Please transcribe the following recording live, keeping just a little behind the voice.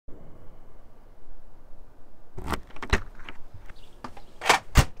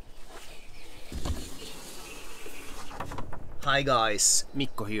Hi guys,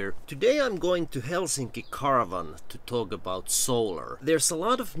 Mikko here. Today I'm going to Helsinki Caravan to talk about solar. There's a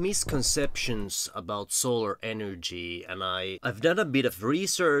lot of misconceptions about solar energy and I've done a bit of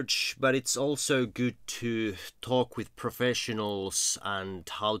research, but it's also good to talk with professionals and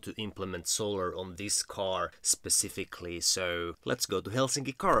how to implement solar on this car specifically. So let's go to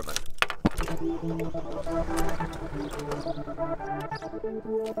Helsinki Caravan.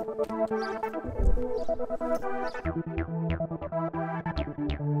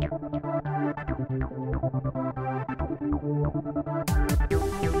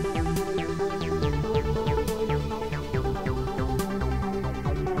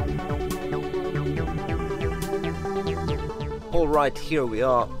 Alright, here we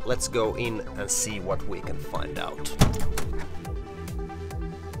are. Let's go in and see what we can find out.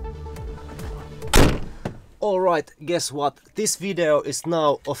 Alright, guess what? This video is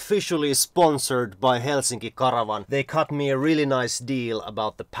now officially sponsored by Helsinki Caravan. They cut me a really nice deal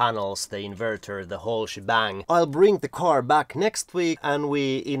about the panels, the inverter, the whole shebang. I'll bring the car back next week and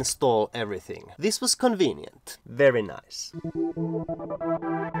we install everything. This was convenient. Very nice.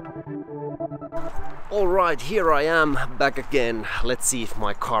 Alright, here I am, back again. Let's see if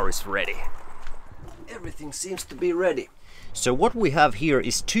my car is ready. Everything seems to be ready. So what we have here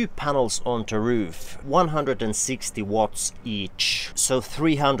is two panels on the roof, 160 watts each, so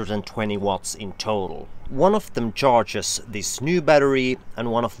 320 watts in total. One of them charges this new battery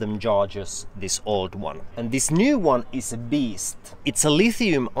and one of them charges this old one. And this new one is a beast. It's a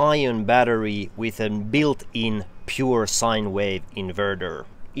lithium-ion battery with a built-in pure sine wave inverter.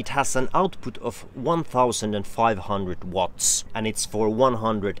 It has an output of 1500 watts and it's for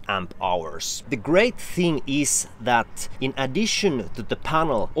 100 amp hours. The great thing is that in addition to the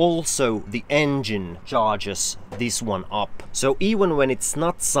panel, also the engine charges this one up. So even when it's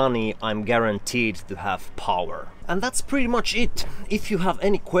not sunny, I'm guaranteed to have power. And that's pretty much it. If you have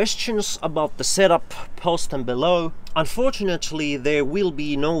any questions about the setup, post them below. Unfortunately, there will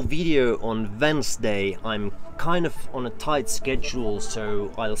be no video on Wednesday. I'm kind of on a tight schedule,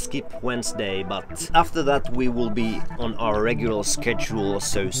 so I'll skip Wednesday, but after that we will be on our regular schedule,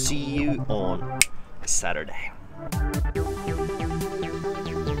 so see you on Saturday.